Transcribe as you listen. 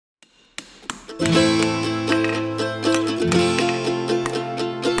Hey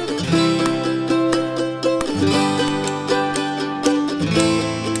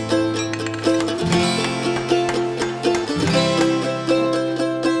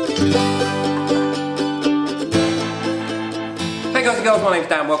guys and girls, my name's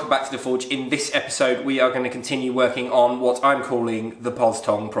Dan, welcome back to The Forge. In this episode we are going to continue working on what I'm calling the Poz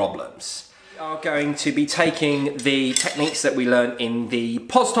Tong problems. We are going to be taking the techniques that we learned in the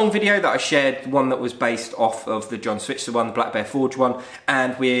Poz Tong video that I shared, one that was based off of the John Switzer one, the Black Bear Forge one,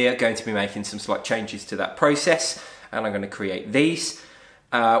 and we're going to be making some slight changes to that process, and I'm going to create these.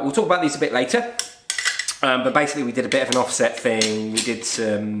 We'll talk about these a bit later. But basically we did a bit of an offset thing, we did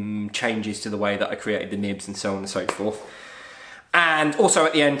some changes to the way that I created the nibs and so on and so forth. And also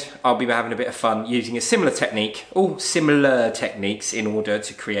at the end, I'll be having a bit of fun using a similar technique, all similar techniques in order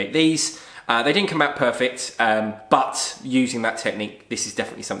to create these. They didn't come out perfect, but using that technique, this is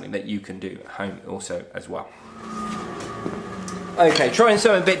definitely something that you can do at home also as well. Okay, trying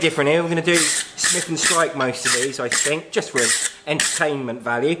something a bit different here. We're going to do Smith and Strike most of these, I think, just for entertainment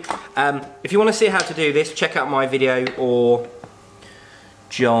value. If you want to see how to do this, check out my video or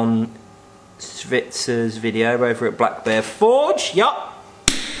John Svitzer's video over at Black Bear Forge. Yup.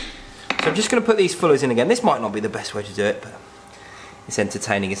 So I'm just going to put these fullers in again. This might not be the best way to do it, but it's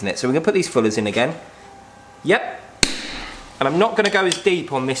entertaining, isn't it? So we're going to put these fullers in again. Yep. And I'm not going to go as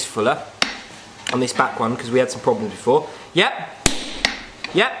deep on this fuller, on this back one, because we had some problems before. Yep.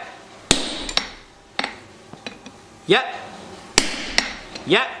 Yep. Yep.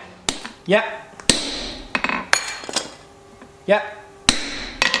 Yep. Yep. Yep.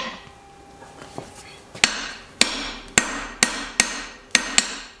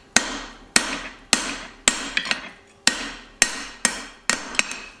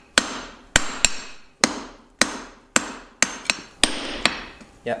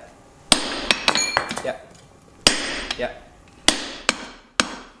 Yep. Yep. Yep.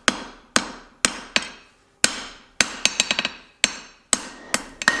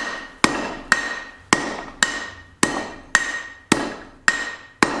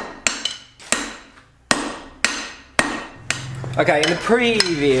 Okay, in the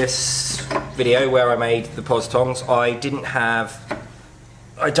previous video where I made the Poz Tongs, I don't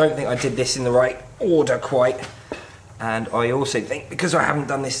think I did this in the right order quite. And I also think, because I haven't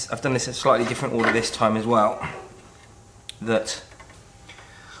done this, I've done this in a slightly different order this time as well, that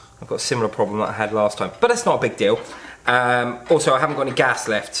I've got a similar problem that I had last time. But that's not a big deal. Also, I haven't got any gas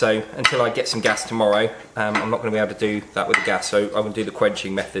left, so until I get some gas tomorrow, I'm not going to be able to do that with the gas, so I'm going to do the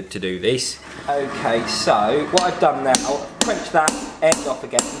quenching method to do these. Okay, so what I've done now, I'll quench that end off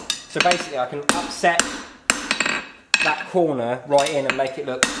again. So basically I can upset that corner right in and make it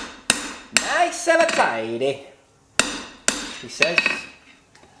look nice and tidy, he says.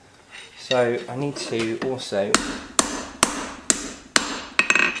 So I need to also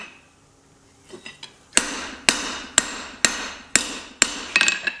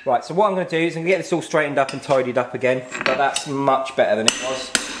right, so what I'm going to do is I'm going to get this all straightened up and tidied up again, but that's much better than it was.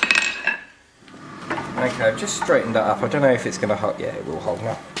 Okay, I've just straightened that up. I don't know if it's going to hold. Yeah, it will hold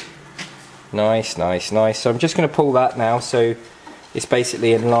now. Nice, nice, nice. So I'm just going to pull that now, so it's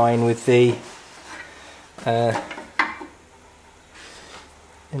basically in line with the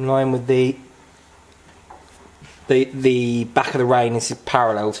the back of the rein is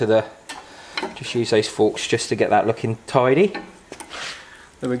parallel to the. Just use those forks just to get that looking tidy.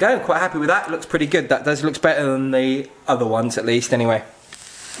 There we go. Quite happy with that. It looks pretty good. That looks better than the other ones, at least. Anyway.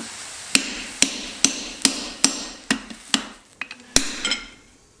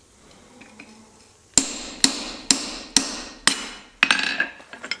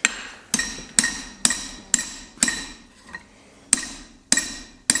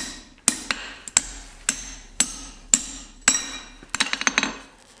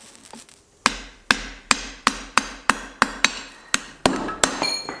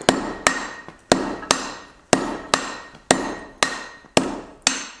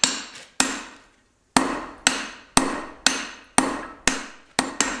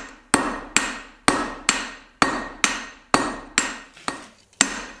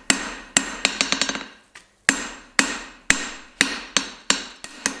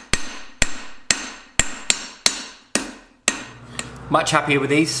 Much happier with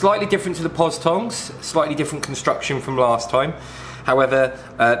these. Slightly different to the Poz Tongs, slightly different construction from last time. However,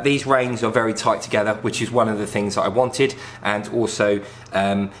 these reins are very tight together, which is one of the things that I wanted, and also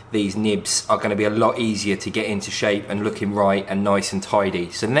these nibs are going to be a lot easier to get into shape and looking right and nice and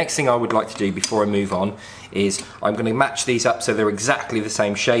tidy. So the next thing I would like to do before I move on is I'm going to match these up so they're exactly the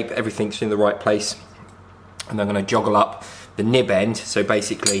same shape, everything's in the right place, and I'm going to joggle up the nib end, so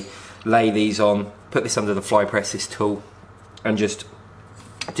basically lay these on, put this under the fly press, this tool, and just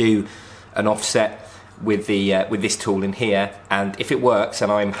do an offset with this tool in here. And if it works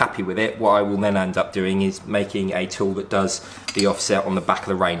and I'm happy with it, what I will then end up doing is making a tool that does the offset on the back of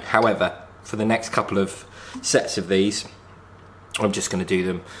the rein. However, for the next couple of sets of these, I'm just going to do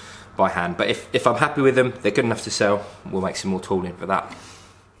them by hand. But if I'm happy with them, they're good enough to sell, we'll make some more tooling for that.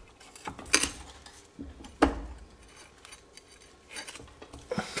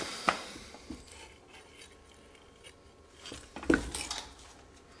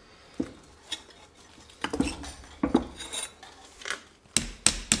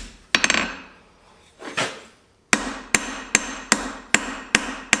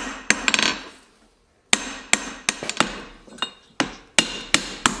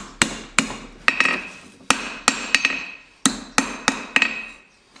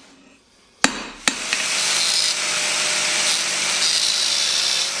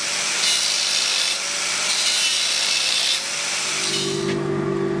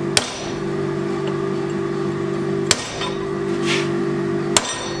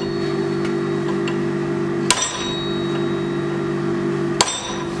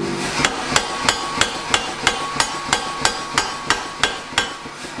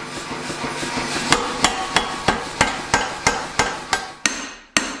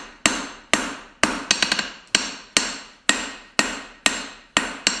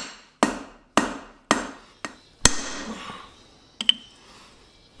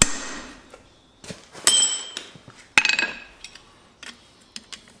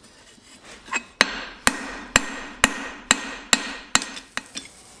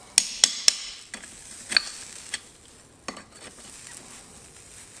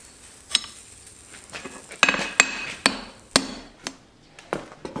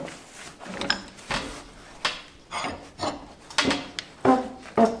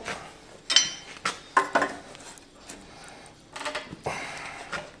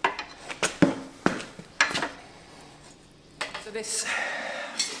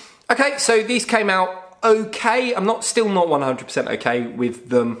 Okay, so these came out okay. I'm still not 100% okay with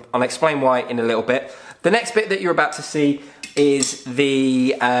them. I'll explain why in a little bit. The next bit that you're about to see is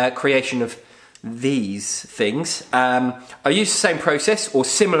the creation of these things. I used the same process or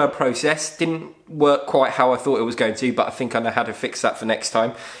similar process. Didn't work quite how I thought it was going to, but I think I know how to fix that for next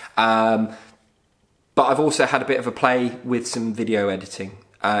time. But I've also had a bit of a play with some video editing.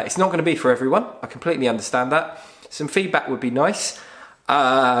 It's not going to be for everyone. I completely understand that. Some feedback would be nice.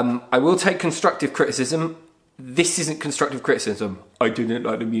 I will take constructive criticism. This isn't constructive criticism. I didn't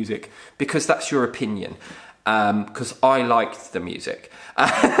like the music, because that's your opinion. Because I liked the music.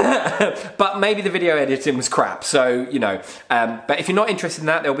 But maybe the video editing was crap, so, you know. But if you're not interested in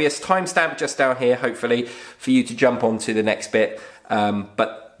that, there'll be a timestamp just down here, hopefully, for you to jump on to the next bit.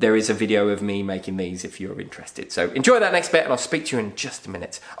 But there is a video of me making these if you're interested. So enjoy that next bit, and I'll speak to you in just a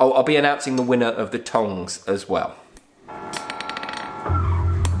minute. Oh, I'll be announcing the winner of the tongs as well.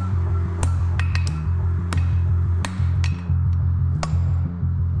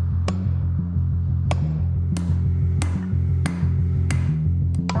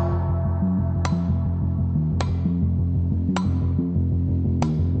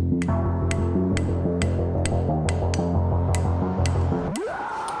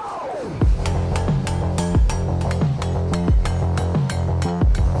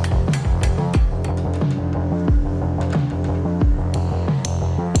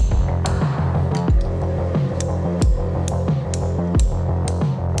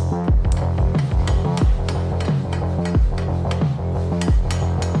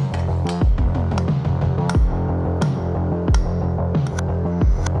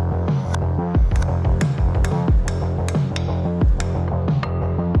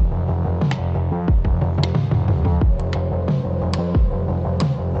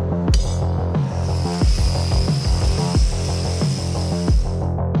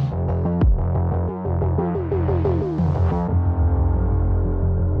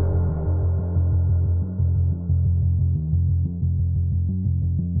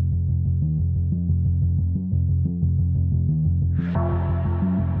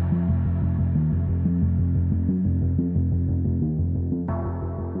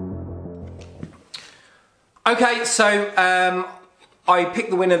 Okay, so I picked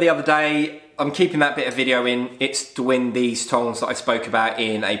the winner the other day. I'm keeping that bit of video in. It's to win these tongs that I spoke about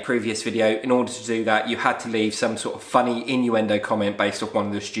in a previous video. In order to do that, you had to leave some sort of funny innuendo comment based off one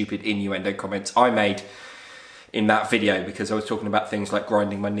of the stupid innuendo comments I made in that video, because I was talking about things like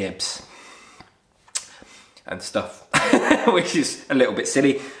grinding my nibs and stuff. which is a little bit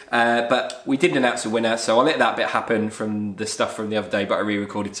silly. But we did announce a winner, so I'll let that bit happen from the stuff from the other day, but I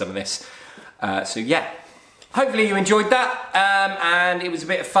re-recorded some of this. So yeah. Hopefully you enjoyed that, and it was a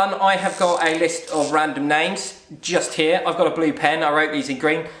bit of fun. I have got a list of random names just here. I've got a blue pen, I wrote these in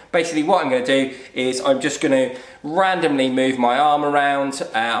green. Basically what I'm going to do is I'm just going to randomly move my arm around.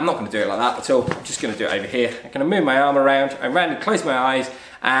 I'm not going to do it like that at all, I'm just going to do it over here. I'm going to move my arm around, and randomly close my eyes,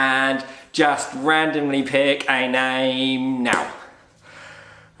 and just randomly pick a name now.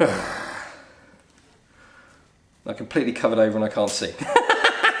 I'm completely covered over and I can't see.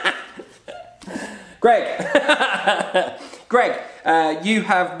 Greg, Greg, you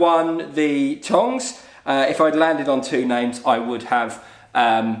have won the tongs. If I'd landed on 2 names, I would have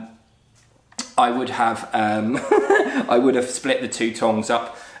I would have split the 2 tongs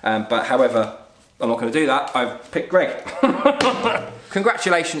up. But however, I'm not going to do that. I've picked Greg.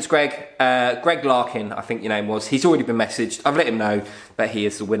 Congratulations, Greg. Greg Larkin, I think your name was. He's already been messaged. I've let him know that he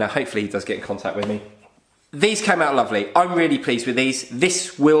is the winner. Hopefully, he does get in contact with me. These came out lovely. I'm really pleased with these.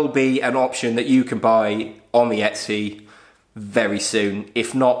 This will be an option that you can buy on the Etsy very soon.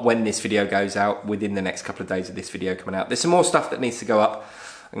 If not, when this video goes out, within the next couple of days of this video coming out. There's some more stuff that needs to go up.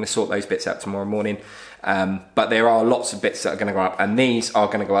 I'm going to sort those bits out tomorrow morning. But there are lots of bits that are going to go up, and these are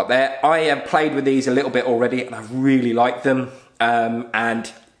going to go up there. I have played with these a little bit already, and I really like them, and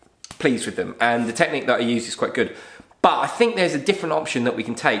pleased with them. And the technique that I use is quite good. But I think there's a different option that we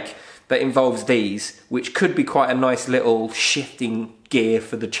can take that involves these, which could be quite a nice little shifting gear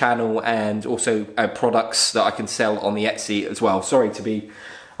for the channel, and also products that I can sell on the Etsy as well. Sorry to be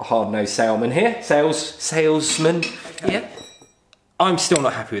a hard-nosed salesman here, salesman. Okay. Yeah. I'm still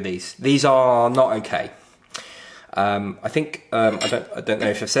not happy with these. These are not okay. I think I don't know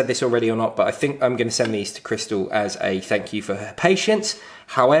if I've said this already or not, but I think I'm going to send these to Crystal as a thank you for her patience.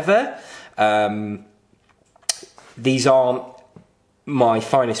 However, these aren't my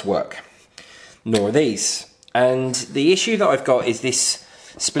finest work, nor are these. And the issue that I've got is this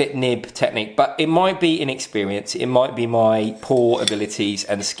split nib technique, but it might be inexperience, it might be my poor abilities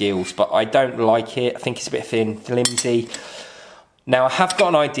and skills, but I don't like it. I think it's a bit thin, flimsy. Now I have got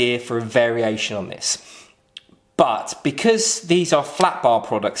an idea for a variation on this, but because these are flat bar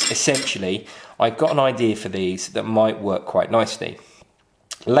products essentially, I've got an idea for these that might work quite nicely.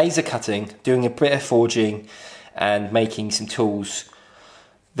 Laser cutting, doing a bit of forging, and making some tools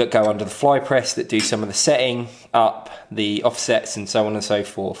that go under the fly press that do some of the setting up, the offsets and so on and so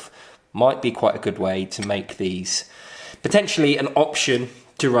forth, might be quite a good way to make these potentially an option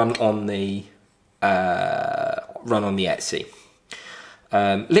to run on the Etsy.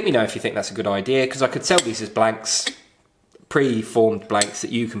 Let me know if you think that's a good idea, because I could sell these as blanks, pre-formed blanks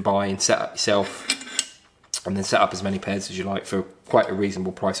that you can buy and set up yourself, and then set up as many pairs as you like for quite a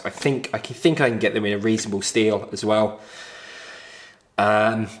reasonable price. I think I can get them in a reasonable steel as well.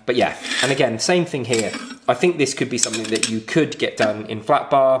 But yeah, and again, same thing here. I think this could be something that you could get done in flat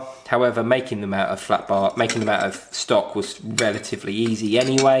bar. However, making them out of stock was relatively easy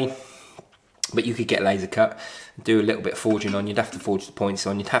anyway. But you could get laser cut, do a little bit of forging on. You'd have to forge the points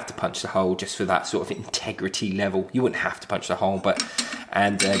on. You'd have to punch the hole just for that sort of integrity level. You wouldn't have to punch the hole, but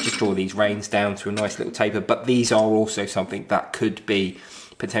just draw these reins down to a nice little taper. But these are also something that could be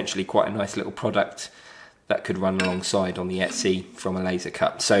potentially quite a nice little product that could run alongside on the Etsy from a laser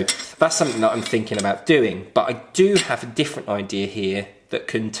cut. So that's something that I'm thinking about doing. But I do have a different idea here that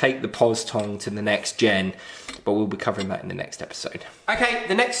can take the Poz Tong to the next gen, but we'll be covering that in the next episode. Okay,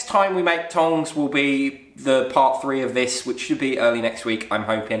 the next time we make tongs will be the part 3 of this, which should be early next week, I'm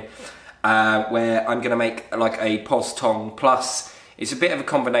hoping, where I'm gonna make like a Poz Tong Plus. It's a bit of a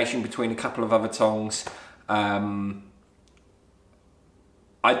combination between a couple of other tongs.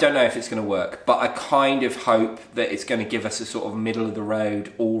 I don't know if it's going to work, but I kind of hope that it's going to give us a sort of middle of the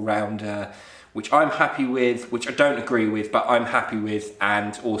road all-rounder, which I'm happy with, which I don't agree with, but I'm happy with,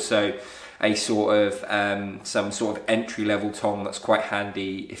 and also a sort of some sort of entry-level tong that's quite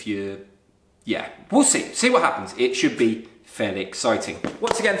handy if you, yeah, we'll see what happens. It should be fairly exciting.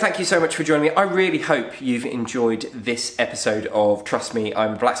 Once again, thank you so much for joining me. I really hope you've enjoyed this episode of Trust Me,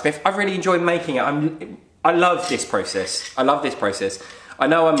 I'm a Blacksmith. I've really enjoyed making it. I love this process. I love this process. I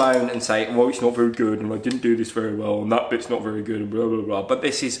know I moan and say, well, it's not very good, and I didn't do this very well, and that bit's not very good, and blah, blah, blah. But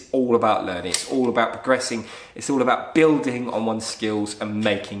this is all about learning. It's all about progressing. It's all about building on one's skills and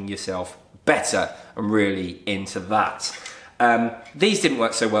making yourself better. I'm really into that. These didn't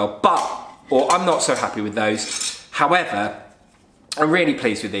work so well, or I'm not so happy with those. However, I'm really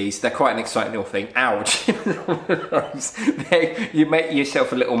pleased with these. They're quite an exciting little thing. Ouch. You make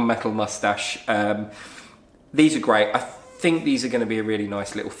yourself a little metal mustache. These are great. I think these are going to be a really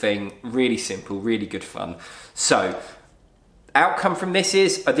nice little thing, really simple, really good fun. So, outcome from this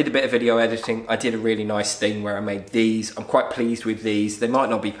is, I did a bit of video editing, I did a really nice thing where I made these. I'm quite pleased with these. They might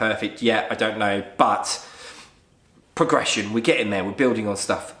not be perfect yet, I don't know, but progression, we're getting there, we're building on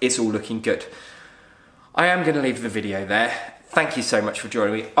stuff, it's all looking good. I am going to leave the video there. Thank you so much for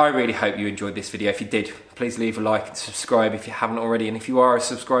joining me. I really hope you enjoyed this video. If you did, please leave a like and subscribe if you haven't already. And if you are a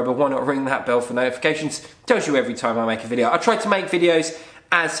subscriber, why not ring that bell for notifications? It tells you every time I make a video. I try to make videos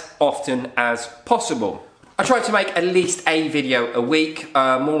as often as possible. I try to make at least a video a week.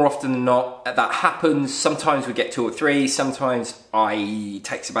 More often than not, that happens. Sometimes we get 2 or 3. Sometimes it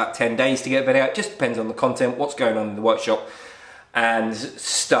takes about 10 days to get a video. It just depends on the content, what's going on in the workshop, and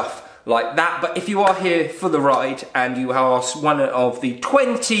stuff like that. But if you are here for the ride and you are one of the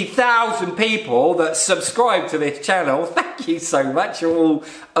 20,000 people that subscribe to this channel, thank you so much. You're all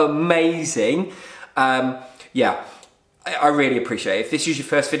amazing. Yeah. I really appreciate it. If this is your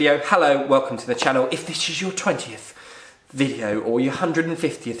first video, hello, welcome to the channel. If this is your 20th video or your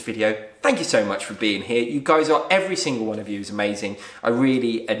 150th video, thank you so much for being here. You guys are, every single one of you is amazing. I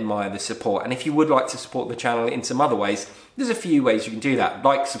really admire the support. And if you would like to support the channel in some other ways, there's a few ways you can do that.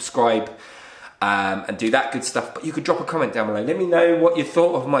 Like, subscribe, and do that good stuff. But you could drop a comment down below. Let me know what you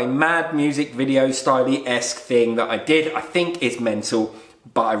thought of my mad music video styley-esque thing that I did. I think it's mental,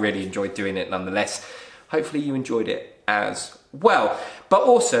 but I really enjoyed doing it nonetheless. Hopefully you enjoyed it as well. But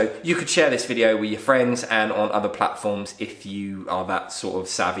also, you could share this video with your friends and on other platforms if you are that sort of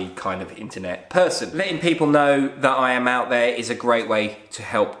savvy kind of internet person. Letting people know that I am out there is a great way to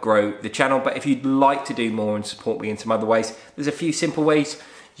help grow the channel. But if you'd like to do more and support me in some other ways, there's a few simple ways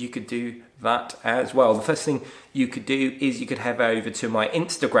you could do that as well. The first thing you could do is you could head over to my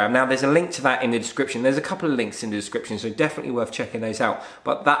Instagram. Now there's a link to that in the description. There's a couple of links in the description, so definitely worth checking those out.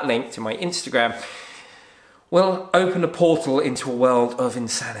 But that link to my Instagram will open a portal into a world of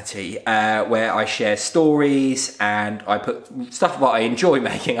insanity where I share stories and I put stuff that I enjoy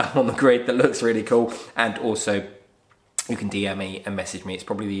making up on the grid that looks really cool. And also you can DM me and message me. It's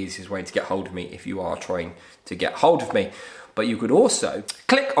probably the easiest way to get hold of me if you are trying to get hold of me. But you could also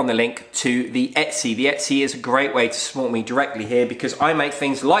click on the link to the Etsy. The Etsy is a great way to support me directly here because I make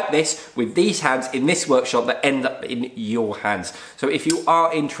things like this with these hands in this workshop that end up in your hands. So if you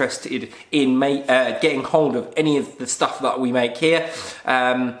are interested in getting hold of any of the stuff that we make here,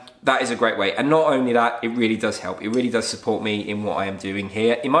 that is a great way. And not only that, it really does help. It really does support me in what I am doing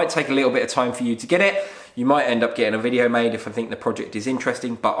here. It might take a little bit of time for you to get it. You might end up getting a video made if I think the project is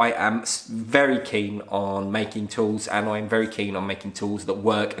interesting, but I am very keen on making tools, and I'm very keen on making tools that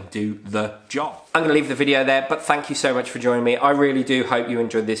work and do the job. I'm gonna leave the video there, but thank you so much for joining me. I really do hope you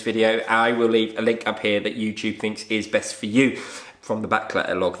enjoyed this video. I will leave a link up here that YouTube thinks is best for you from the back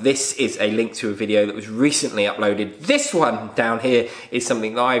catalogue. This is a link to a video that was recently uploaded. This one down here is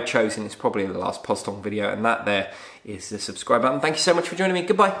something that I've chosen. It's probably the last Poz Tongs video, and that there is the subscribe button. Thank you so much for joining me.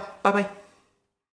 Goodbye. Bye-bye.